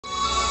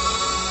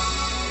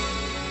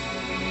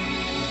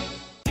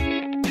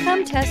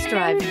Come test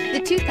drive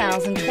the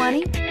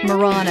 2020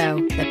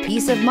 Murano. The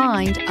peace of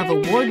mind of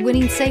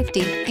award-winning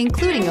safety,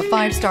 including a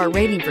 5-star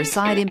rating for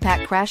side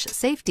impact crash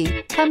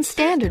safety, comes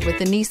standard with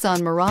the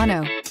Nissan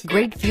Murano.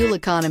 Great fuel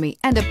economy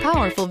and a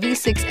powerful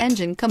V6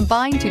 engine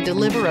combine to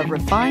deliver a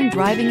refined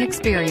driving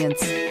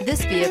experience.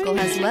 This vehicle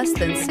has less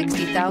than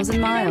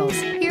 60,000 miles.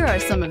 Here are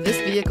some of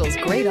this vehicle's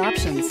great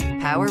options: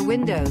 power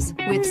windows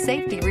with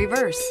safety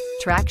reverse,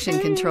 traction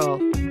control,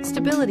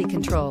 stability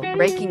control,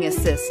 braking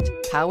assist,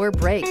 power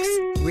brakes,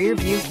 rear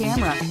view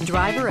camera,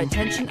 driver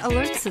attention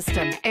alert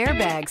system,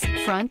 airbags,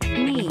 front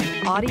knee,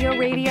 audio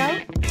radio,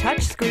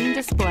 touchscreen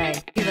display,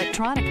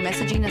 electronic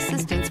messaging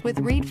assistance with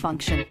read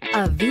function.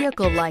 A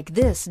vehicle like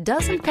this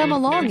doesn't come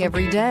along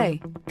every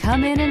day.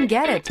 Come in and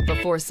get it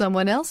before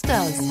someone else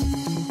does.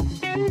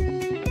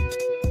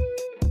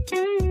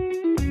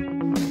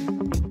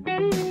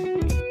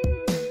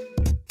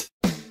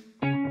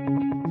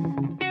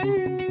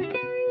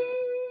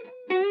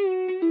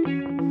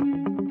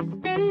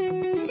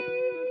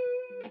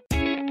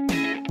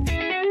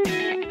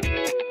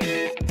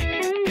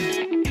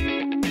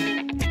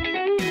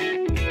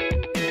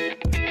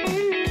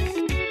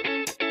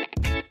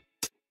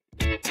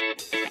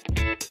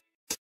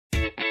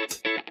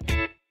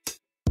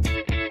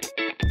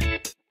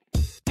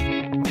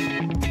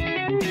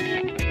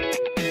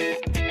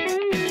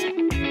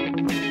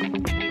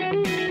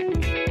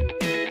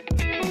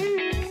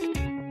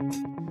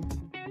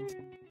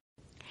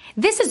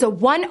 This is a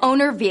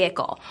one-owner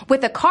vehicle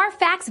with a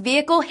Carfax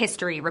Vehicle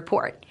History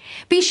Report.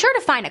 Be sure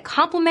to find a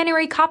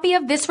complimentary copy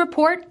of this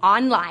report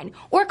online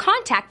or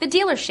contact the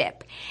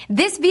dealership.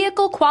 This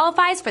vehicle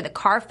qualifies for the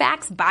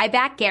Carfax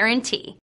Buyback Guarantee.